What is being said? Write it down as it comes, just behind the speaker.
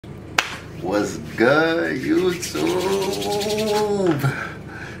What's good, YouTube?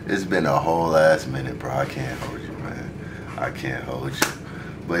 It's been a whole ass minute, bro. I can't hold you, man. I can't hold you.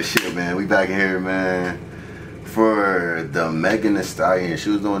 But shit, man, we back here, man, for the Megan Thee Stallion.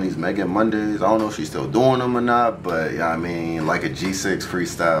 She was doing these Megan Mondays. I don't know if she's still doing them or not, but, you know what I mean, like a G6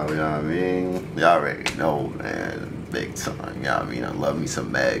 freestyle, you know what I mean? Y'all already know, man, big time, you know what I mean? I love me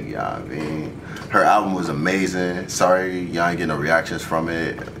some Meg, you know what I mean? Her album was amazing. Sorry, y'all ain't getting no reactions from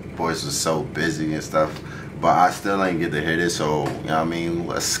it. Boys was so busy and stuff, but I still ain't get to hear this, so, you know what I mean?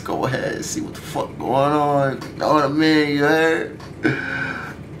 Let's go ahead and see what the fuck going on. You know what I mean? You heard?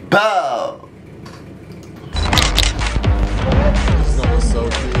 Bow!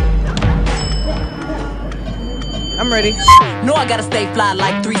 I'm ready. No, I gotta stay fly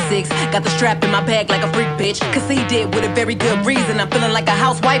like 3-6. Got the strap in my bag like a freak bitch. Conceded with a very good reason. I'm feeling like a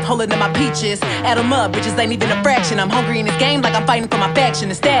housewife holding in my peaches. Add 'em up, bitches ain't even a fraction. I'm hungry in this game like I'm fighting for my faction.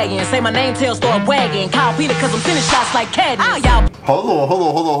 The stallion, say my name, tail start wagging. Kyle Peter, cause I'm sending shots like Cadmus. Y'all. Hold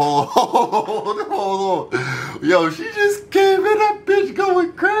on. Yo, she just came in that bitch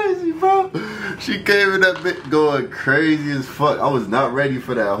going crazy, bro. She came in that bitch going crazy as fuck. I was not ready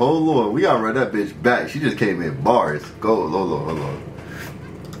for that. Hold on. We gotta run that bitch back. She just came in bars. Go, hold on.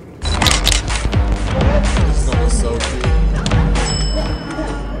 This song is so cute.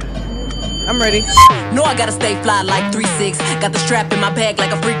 I'm ready. No, I gotta stay fly like 3-6. Got the strap in my bag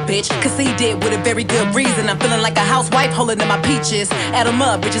like a freak bitch. Conceded with a very good reason. I'm feeling like a housewife holding in my peaches. Add 'em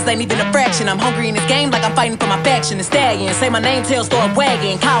up, bitches ain't even a fraction. I'm hungry in this game like I'm fighting for my faction. The stallion, say my name, tail start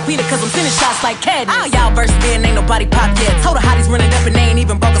wagging. Kyle Peter, cause I'm sending shots like Cadmus. Y'all versus then ain't nobody pop yet. Told the hotties running up and they ain't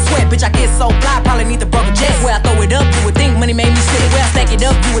even broke a sweat. Bitch, I get so fly, probably need the broker jet. Where I throw it up, you would think money made me sick. Where I stack it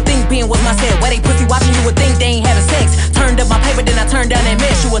up, you would think being was my set. Where they pussy watching, you would think they ain't having sex. Turned up my paper, then I turned down that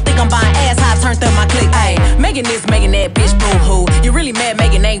mess. You would think I'm buying ass, how I turned up my click. Ayy, Megan this, Megan that, bitch, boo-hoo. You really mad,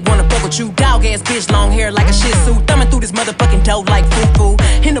 Megan ain't wanna fuck with you. Dog ass bitch, long hair like a shih tzu. Thumbing through this motherfucking dope like foo-foo.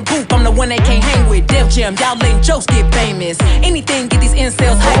 In the booth, I'm the one they can't hang with. Def Jam, y'all letting jokes get famous. Anything, get these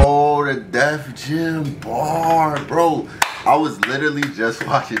incels hype. Oh, the Def Jam bar, bro. I was literally just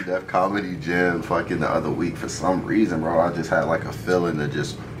watching Def Comedy Jam fucking the other week for some reason, bro. I just had like a feeling of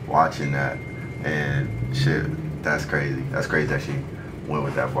just watching that. And shit, that's crazy. That's crazy that she went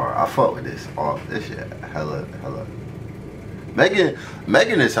with that bar. I fuck with this. Oh, this shit, hella.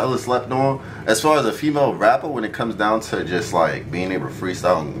 Megan is hella slept on. As far as a female rapper, when it comes down to just like being able to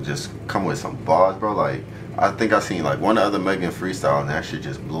freestyle and just come with some bars, bro. Like, I think I seen like one other Megan freestyle and that shit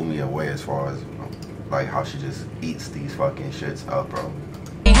just blew me away as far as like how she just eats these fucking shits up, bro.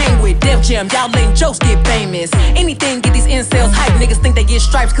 Hang with Def Jam, y'all letting jokes get famous. Anything, get these incels hype. Niggas think they get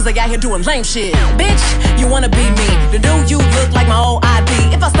stripes cause they out here doing lame shit. Bitch, you wanna be me. The dude you look like my old ID.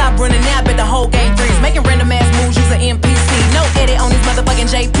 If I stop running now, I bet the whole game freeze. Making random ass moves, use an NPC. No edit on these motherfucking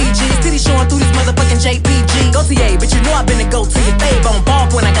JPGs. Titty showing through these motherfucking JPG. Go TA, but you know I've been to go to your babe on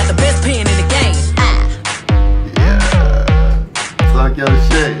bark when I got the best pen in the game. Yeah. Talk your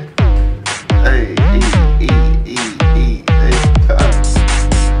shit. Hey,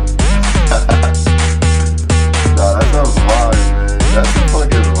 Nah, that's a vibe, man. That's a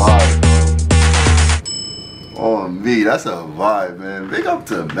fucking vibe, bro. On me, that's a vibe, man. Big up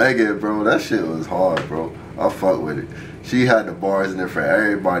to Megan, bro. That shit was hard, bro. I fuck with it. She had the bars in there for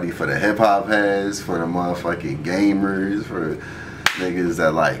everybody, for the hip hop heads, for the motherfucking gamers, for niggas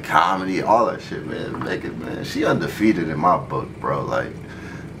that like comedy, all that shit, man. Megan, man, she undefeated in my book, bro. Like,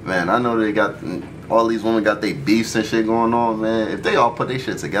 man, I know they got all these women got their beefs and shit going on, man. If they all put their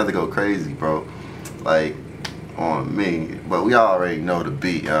shit together, go crazy, bro. Like, on me. But we already know the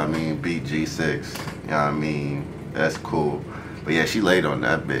beat, you know what I mean? Beat G6, you know what I mean? That's cool. But yeah, she laid on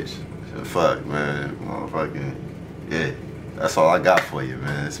that bitch. So fuck, man. Motherfucking, yeah. That's all I got for you,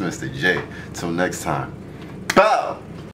 man. It's Mr. J. Till next time. Bow!